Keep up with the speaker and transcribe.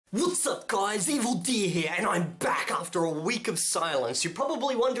What's up guys, Evildea here, and I'm back after a week of silence. You're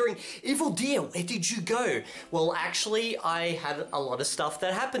probably wondering, Evildea, where did you go? Well, actually, I had a lot of stuff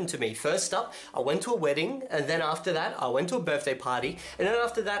that happened to me. First up, I went to a wedding, and then after that, I went to a birthday party, and then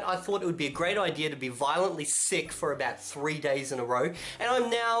after that, I thought it would be a great idea to be violently sick for about 3 days in a row, and I'm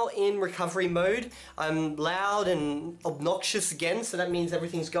now in recovery mode. I'm loud and obnoxious again, so that means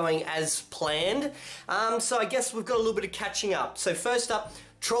everything's going as planned. So I guess we've got a little bit of catching up. So first up,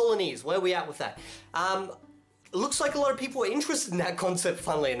 Trollanese, where are we at with that? It looks like a lot of people are interested in that concept,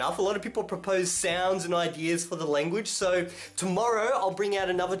 funnily enough. A lot of people propose sounds and ideas for the language, so tomorrow I'll bring out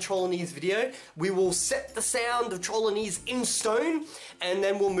another Trollanese video. We will set the sound of Trollanese in stone, and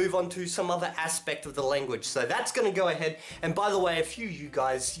then we'll move on to some other aspect of the language. So that's gonna go ahead, and by the way, a few of you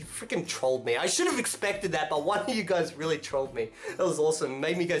guys, you freaking trolled me. I should have expected that, but one of you guys really trolled me. That was awesome,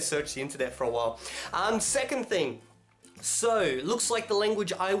 made me go search the internet for a while. Second thing, so, looks like the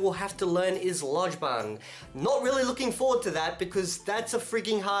language I will have to learn is Lojban. Not really looking forward to that because that's a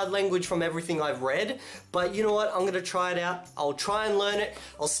freaking hard language from everything I've read. But you know what, I'm gonna try it out. I'll try and learn it.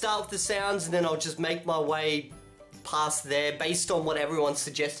 I'll start with the sounds and then I'll just make my way past there based on what everyone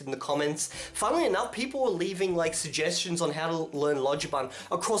suggested in the comments. Funnily enough, people were leaving like suggestions on how to learn Lojban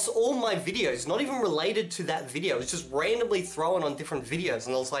across all my videos, not even related to that video. It was just randomly thrown on different videos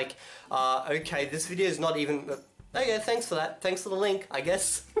and I was like, okay, this video is not even... Okay, thanks for that. Thanks for the link, I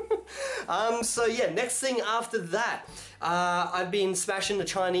guess. So yeah, next thing after that, I've been smashing the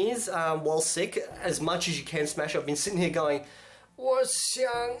Chinese while sick, as much as you can smash. I've been sitting here going, 我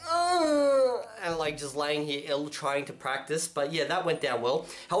想, and like just laying here ill trying to practice, but yeah, that went down well.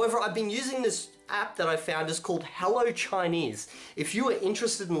 However, I've been using this app that I found is called Hello Chinese. If you are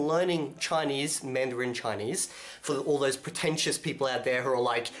interested in learning Chinese, Mandarin Chinese, for all those pretentious people out there who are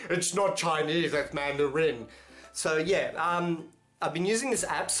like, it's not Chinese, it's Mandarin. So yeah, I've been using this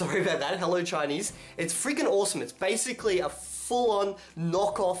app, sorry about that, Hello Chinese. It's freaking awesome. It's basically a full-on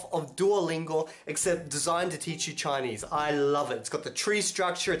knockoff of Duolingo, except designed to teach you Chinese. I love it. It's got the tree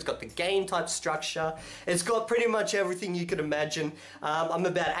structure, it's got the game type structure, it's got pretty much everything you could imagine. I'm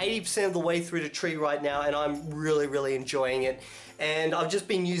about 80% of the way through the tree right now, and I'm really enjoying it. And I've just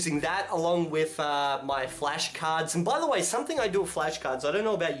been using that along with my flashcards. And by the way, something I do with flashcards, I don't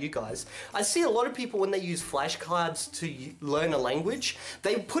know about you guys, I see a lot of people when they use flashcards to learn a language,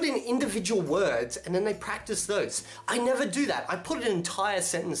 they put in individual words and then they practice those. I never do that. I put in entire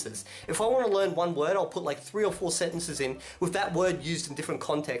sentences. If I want to learn one word, I'll put like 3 or 4 sentences in with that word used in different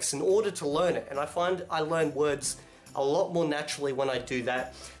contexts in order to learn it. And I find I learn words a lot more naturally when I do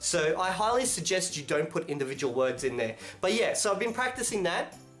that. So I highly suggest you don't put individual words in there. But yeah, so I've been practicing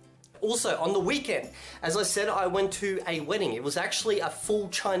that. Also, on the weekend, as I said, I went to a wedding. It was actually a full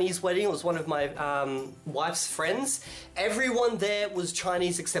Chinese wedding. It was one of my wife's friends. Everyone there was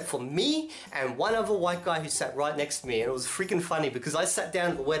Chinese except for me and one other white guy who sat right next to me. And it was freaking funny because I sat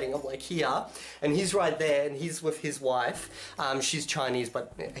down at the wedding, I'm like here, and he's right there, and he's with his wife. She's Chinese,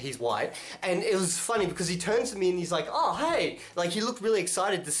 but he's white. And it was funny because he turns to me and he's like, oh, hey. Like, he looked really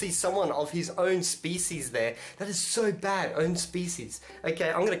excited to see someone of his own species there. That is so bad, own species. Okay,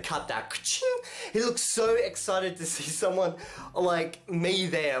 I'm gonna cut that. He looks so excited to see someone like me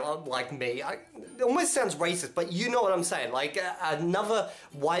there, like me. It almost sounds racist, but you know what I'm saying. Like another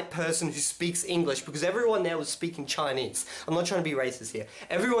white person who speaks English, because everyone there was speaking Chinese. I'm not trying to be racist here.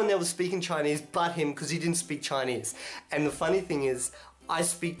 Everyone there was speaking Chinese but him, because he didn't speak Chinese. And the funny thing is, I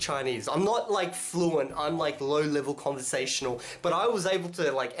speak Chinese. I'm not like fluent, I'm like low-level conversational, but I was able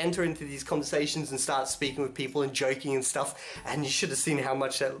to like enter into these conversations and start speaking with people and joking and stuff, and you should have seen how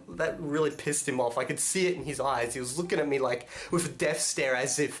much that really pissed him off. I could see it in his eyes. He was looking at me like with a death stare,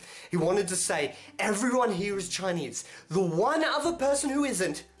 as if he wanted to say, everyone here is Chinese. The one other person who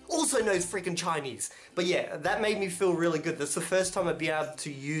isn't also knows freaking Chinese. But yeah, that made me feel really good. That's the first time I'd be able to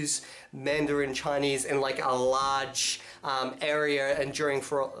use Mandarin Chinese in like a large area and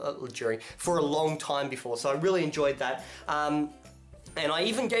for a long time before. So I really enjoyed that. And I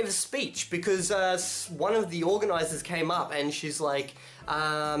even gave a speech because one of the organizers came up and she's like,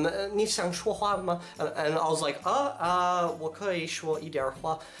 你想说话吗? And I was like, 我可以说一点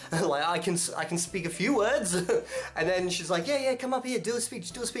话. Like I can speak a few words. And then she's like, yeah, come up here, do a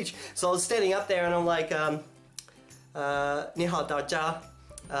speech. So I was standing up there and I'm like, 你好大家，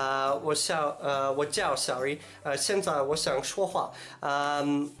我叫小鱼，现在我想说话。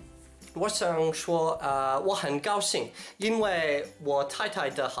我想说，我很高兴，因为我太太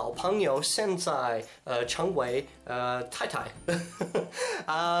的好朋友现在成为太太。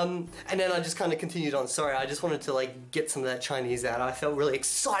And then I just kind of continued on. Sorry, I just wanted to like get some of that Chinese out. I felt really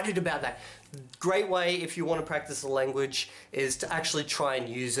excited about that. great way if you want to practice a language is to actually try and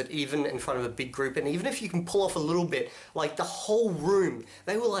use it even in front of a big group. And even if you can pull off a little bit, like the whole room,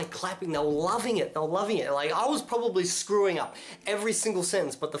 they were like clapping, they were loving it, Like I was probably screwing up every single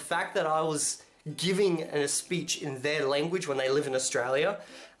sentence, but the fact that I was giving a speech in their language when they live in Australia,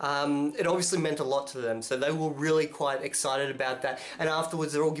 it obviously meant a lot to them. So they were really quite excited about that. And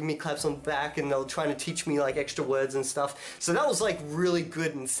afterwards, they're all giving me claps on the back and they were trying to teach me like extra words and stuff. So that was like really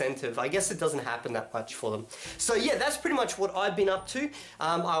good incentive. I guess it doesn't happen that much for them. So yeah, that's pretty much what I've been up to.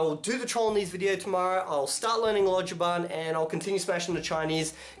 I will do the Trollanese video tomorrow. I'll start learning Lojaban and I'll continue smashing the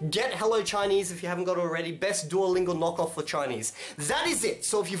Chinese. Get Hello Chinese if you haven't got it already. Best Duolingo knockoff for Chinese. That is it.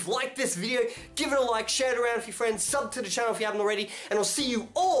 So if you've liked this video, give it a like, share it around with your friends, sub to the channel if you haven't already, and I'll see you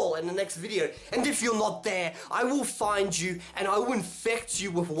all in the next video. And if you're not there, I will find you and I will infect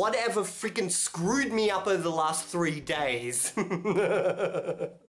you with whatever freaking screwed me up over the last 3 days.